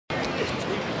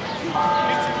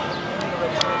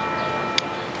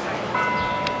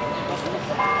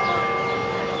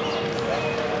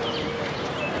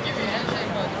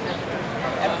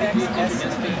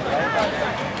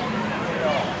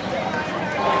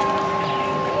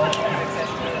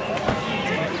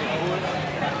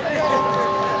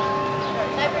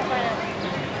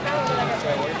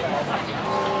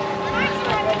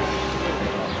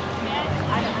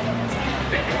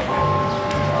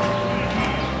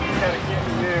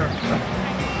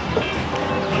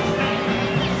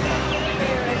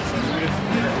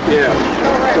Yeah,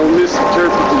 don't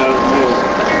misinterpret no move.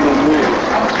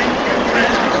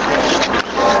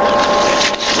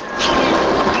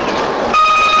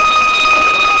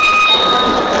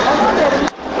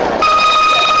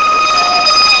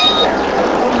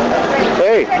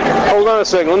 Hey, hold on a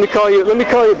second. Let me call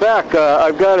you back.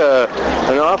 I've got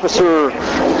an officer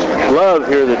Love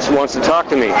here that wants to talk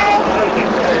to me.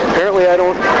 Apparently I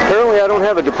don't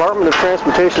have a Department of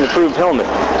Transportation approved helmet.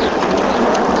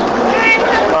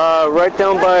 Right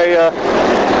down by,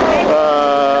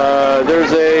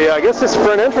 there's a, I guess this is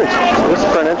front entrance. This is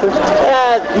front entrance?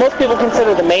 Most people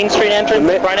consider the main street entrance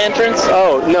the front entrance.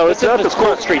 Oh, no, it's not the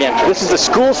school street entrance. This is the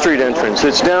school street entrance.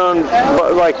 It's down,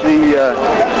 like the,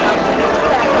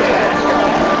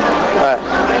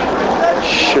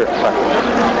 sure.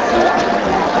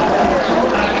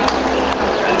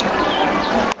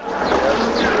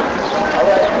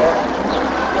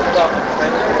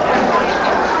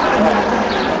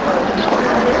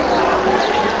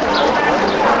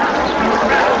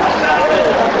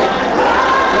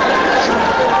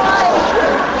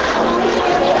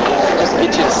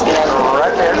 Get you to stand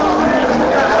right there.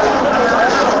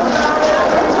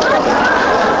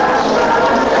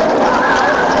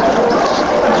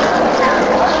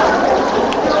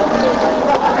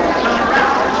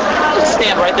 Just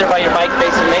stand right there by your bike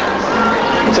facing me.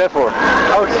 What's that for?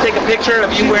 Oh, to take a picture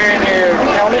of you wearing your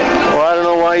helmet. Well, I don't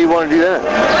know why you want to do that.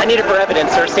 I need it for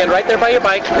evidence, sir. Stand right there by your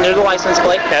bike near the license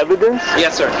plate. Evidence?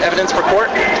 Yes, sir. Evidence for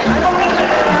court.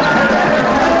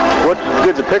 What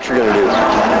good's a picture going to do?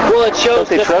 Well, it shows.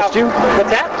 Don't they trust you?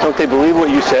 What's that? Don't they believe what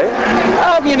you say?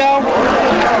 You know,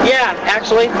 yeah,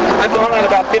 actually, I've gone on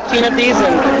about 15 of these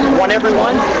and won every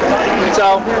one.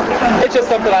 So, it's just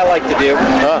something I like to do.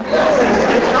 Huh.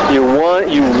 You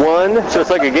won? So it's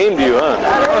like a game to you, huh?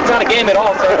 Well, it's not a game at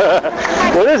all, sir.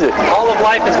 What is it? All of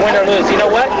life is win or lose. You know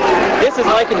what? This is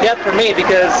life and death for me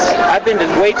because I've been to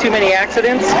way too many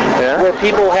accidents where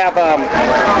people have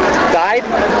died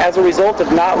as a result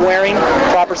of not wearing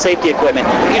proper safety equipment.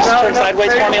 Can you just turn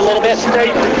sideways for me a little bit?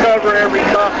 State to cover every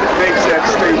cop that makes that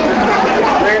statement.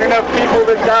 There ain't enough people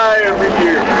that die every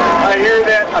year. I hear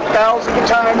that 1,000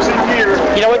 times a year.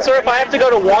 You know what, sir? If I have to go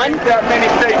to one, that many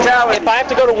fatalities. if I have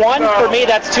to go to one, for me,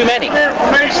 that's too many.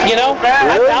 You know?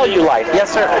 I value life.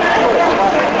 Yes, sir.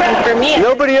 And for me,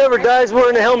 nobody ever dies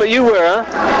wearing the helmet you wear, huh?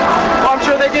 Well, I'm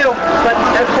sure they do, but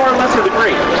at far lesser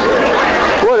degree.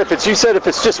 What if it's, you said if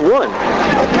it's just one?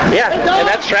 Yeah, and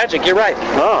that's tragic. You're right.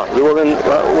 Oh, well then,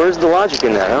 where's the logic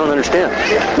in that? I don't understand.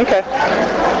 Okay.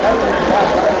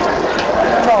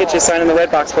 Get you a sign in the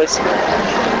red box, please.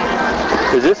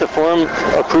 Is this a form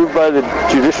approved by the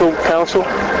Judicial Council?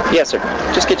 Yes, sir.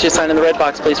 Just get you a sign in the red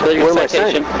box, please, for your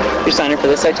citation. You're signing for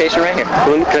this citation right here.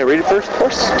 Can I read it first? Of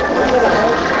course.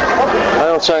 I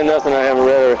don't sign nothing I haven't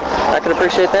read. I can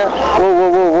appreciate that. Whoa, whoa,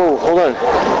 whoa, whoa. Hold on.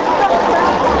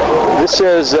 This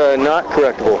says not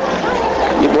correctable.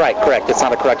 Right, correct. It's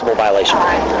not a correctable violation.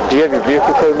 Do you have your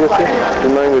vehicle code with you?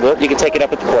 Remind me of that? You can take it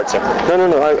up at the court, sir.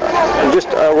 No.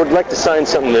 I would like to sign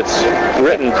something that's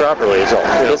written properly, is all. You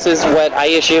know? This is what I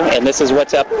issue, and this is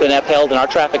what's been upheld in our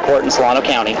traffic court in Solano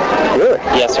County. Really?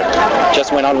 Yes, sir.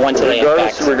 Just went on one today,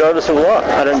 regardless of the law?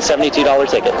 $172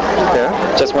 ticket.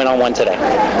 Yeah? Just went on one today.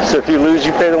 So if you lose,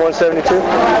 you pay the $172?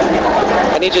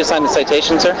 I need you to sign the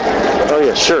citation, sir. Oh,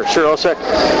 yeah, sure, I'll second.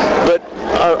 But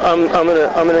I'm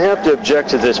gonna have to object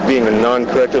to this being a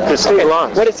non-corrective because state law.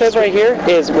 What it says right here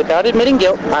is, without admitting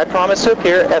guilt, I promise to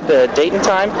appear at the date and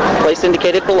time, place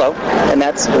indicated below, and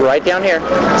that's right down here.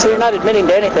 So you're not admitting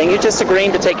to anything. You're just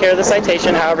agreeing to take care of the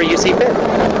citation however you see fit.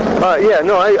 Yeah,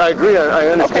 no, I agree. I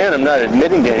understand. I'm not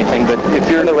admitting to anything, but if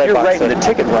you're writing the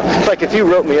ticket wrong, like if you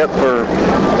wrote me up for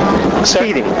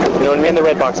speeding, you know what I mean? In the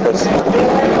red box, please.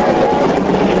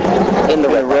 In the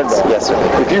red box. Yes, sir.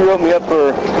 If you wrote me up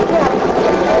for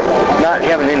not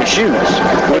having any shoes.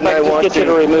 Wouldn't I want get you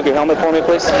to remove your helmet for me,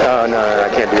 please? Oh, no, I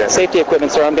can't do that. Safety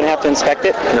equipment, sir. I'm going to have to inspect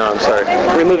it. No, I'm sorry.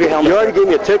 Remove your helmet. You already gave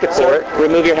me a ticket for it.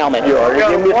 Remove your helmet. You already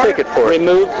gave me a ticket for it.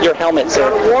 Remove your helmet, sir.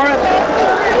 Warrant?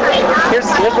 Here's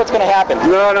what's going to happen.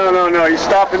 No. You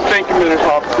stop and think a minute,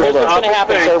 officer. Here's what's going to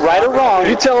happen, sir. Right or wrong.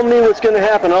 You tell me what's going to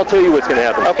happen, I'll tell you what's going to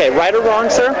happen. Okay, right or wrong,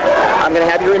 sir, I'm going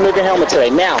to have you remove your helmet today.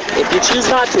 Now, if you choose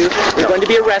not to, you're going to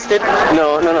be arrested.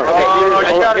 No. Okay,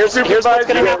 here's what's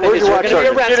going to happen. Where's your watch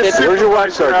sergeant? Where's your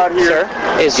watch sergeant? Sir,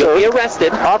 You'll be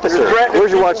arrested. Officer,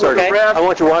 where's your watch sergeant? Okay. I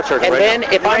want your watch sergeant And right then,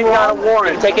 now. if I'm wrong,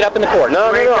 you take it up in the court.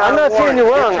 No, I'm not saying you're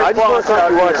wrong. I just want to talk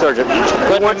to your watch sergeant.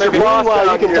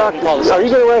 Meanwhile, you can talk. Are you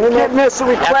going to let him Can't miss a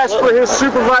request for his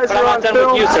supervisor I'm on not done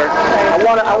film. with you, sir.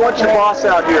 I want your boss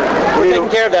out here. We're taking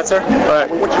care of that, sir. All right.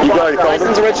 You got your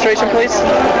License and registration, please.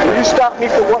 Will you stop me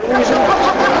for what reason?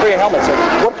 For your helmet, sir.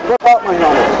 What about my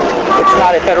helmet? It's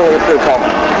not a federally approved helmet.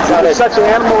 Such an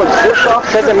animal as this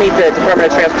officer? Doesn't meet the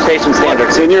Department of Transportation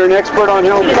standards. And you're an expert on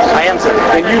helmets. I am, sir.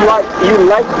 And you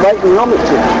like writing helmet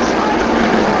tickets.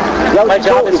 My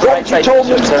job is to write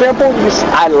citations, sir. Temple?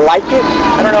 I like it.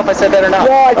 I don't know if I said that or not.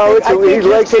 Yeah, he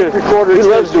likes it. He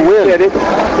loves to win. Yeah,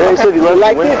 he said he loves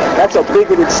to win. That's a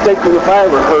bigoted statement if I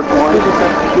ever heard one.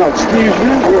 No, excuse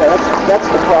me. Yeah, that's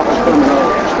the proper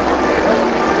terminology.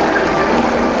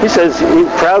 He says, he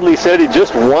proudly said he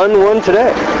just won one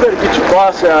today. You better get your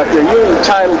boss out there. You're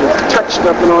entitled to touch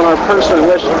nothing on our person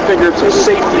unless you figure it's a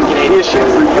safety issue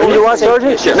for you. Are you a watch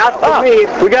sergeant? Not for me.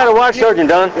 We got a watch sergeant,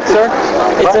 Don. Sir,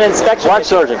 it's an inspection. Watch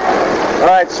sergeant. All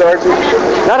right, Sergeant.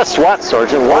 Not a SWAT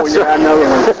sergeant. Watch Yeah, another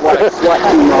one. SWAT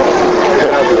team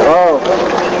officer. Oh.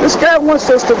 This guy wants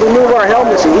us to remove our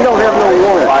helmets and we don't have no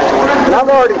warrant. And I've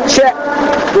already checked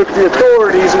with the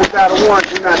authorities and without a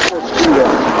warrant, you're not supposed to do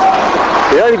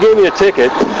that. He already gave me a ticket.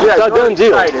 Yeah, it's a done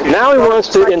deal. Now he wants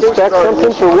to inspect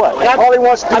something for what? All he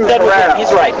wants to do I'm is done with him. harass.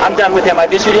 He's right. I'm done with him. I've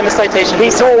issued him a citation.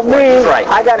 He told me right.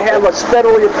 I got to have a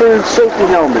federally approved safety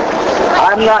helmet.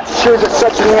 I'm not sure that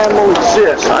such an animal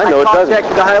exists. I know it doesn't. I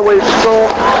contacted the Highway Patrol.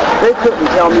 They couldn't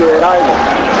tell me that either.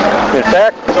 In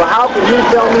fact, So how can you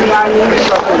tell me I need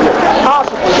something that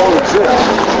possibly don't exist?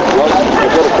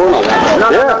 No.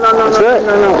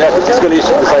 He's going to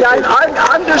issue the citation.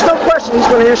 There's no question he's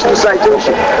going to issue the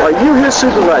citation. Are you his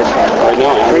supervisor? I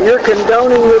know. And you're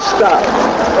condoning this stop.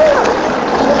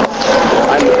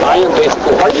 I am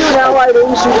basically. Are you an allied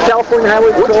agency of the California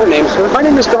Highway Patrol? What's your name, sir? My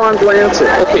name is Don Blancett.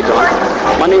 Okay, Don.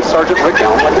 My name is Sergeant Rick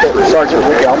Elm. Sergeant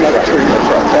Rick Elm.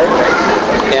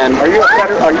 And Are you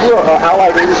an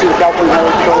allied agency of the California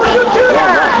Highway Patrol?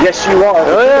 Yes, you are.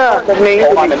 Oh, yeah.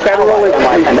 I'm an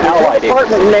allied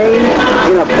department named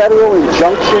in a federal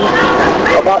injunction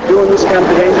about doing this kind of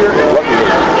behavior.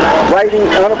 Writing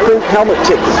unapproved helmet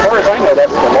tickets. As far as I know,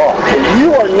 that's the law. And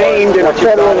you are named in a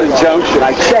federal injunction.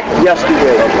 I checked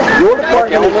yesterday. Your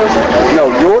department,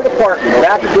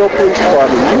 Vacaville Police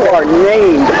Department, you are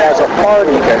named as a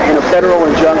party in a federal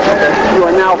injunction. You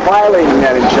are now violating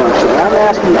that injunction. And I'm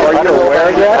asking, are you aware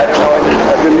of that?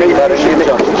 Then maybe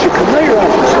you should clear on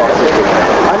yourself.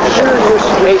 I'm sure you're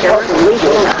legal.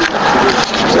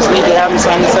 Just need to have him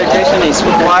sign the citation. He's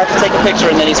required to take a picture,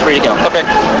 and then he's free to go. Okay.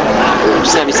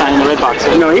 Just have you sign in the red box.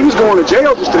 You know, he was going to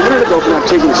jail just a minute ago for not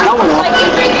taking his helmet off.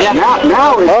 Yeah.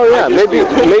 Now oh yeah, maybe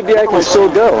I can still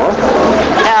go, huh?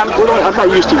 I'm not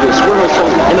used to this. Where do I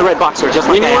sign? In the red box, sir, just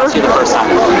like I asked you the first time.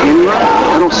 Anywhere?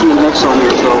 I don't see an X on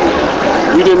here, so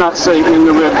you did not say in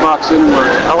the red box anywhere.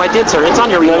 Oh, I did, sir. It's on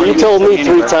your No, you told me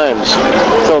 3 times.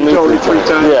 Told me three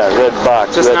times. Yeah, red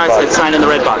box. Just now I said sign in the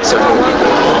red box, sir.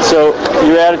 So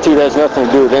your attitude has nothing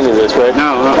to do with any of this, right?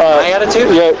 No. My attitude?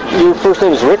 Yeah, your first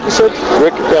name is Rick, you said?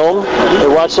 Rick Elm, the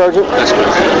watch sergeant? That's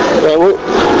correct.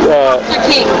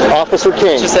 Officer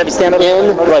King. Just have you stand up.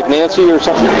 N, like Nancy or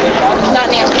something? Not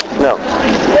Nancy. No.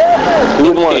 You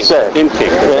didn't want to say it. In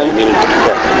King.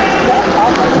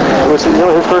 What's you know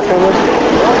what his first name is?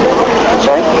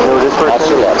 Sorry? You know what his first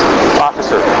name is?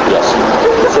 Officer. Yes.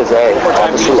 It says A.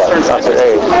 Officer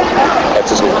A. That's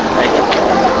his name.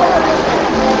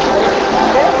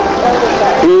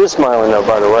 He is smiling though,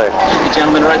 by the way. The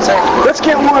gentleman right side. Let's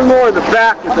get one more of the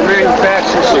back with the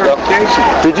manufacturer's certification.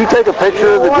 Did you take a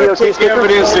picture of the DOT sticker?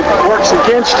 Evidence that works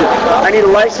against you. I need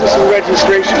a license and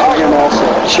registration for him also.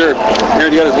 Sure. Here,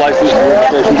 do you got his license and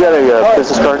registration? You got a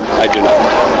business card? I do not.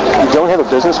 You don't have a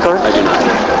business card? I do not.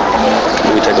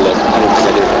 Let me take a look.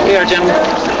 Here, gentlemen.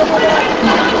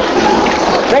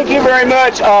 Thank you very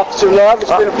much, Officer Love. It's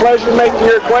been a pleasure making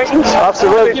your acquaintance. Officer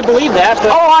Love, You believe that,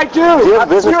 but Oh, I do. you have a I'm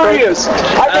business card? curious.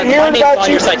 I've been hearing about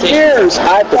you for years.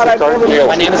 I thought I'd never knew.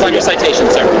 My name is on your citation,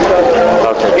 sir.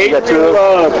 Okay. You got two of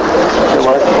them?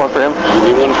 One for him?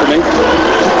 You want one for me?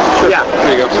 Sure. Yeah.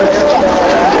 There you go.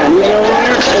 And you go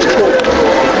over there?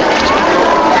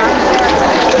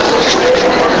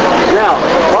 Now,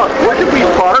 where did we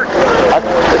park?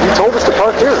 He told us to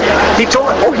park here. He told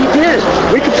us. Oh, he did.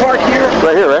 We could park here.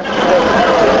 Right here, right? I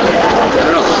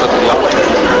don't know.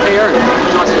 Hey, Aaron.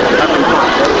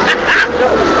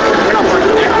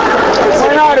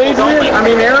 Why not, Adrian? I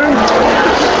mean, Aaron?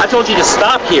 I told you to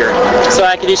stop here so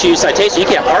I could issue you a citation. You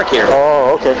can't park here.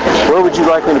 Oh, okay. Where would you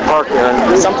like me to park,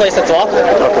 Aaron? Someplace that's lawful.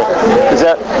 Okay. Is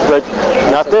that, but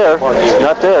not there.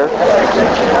 Not there.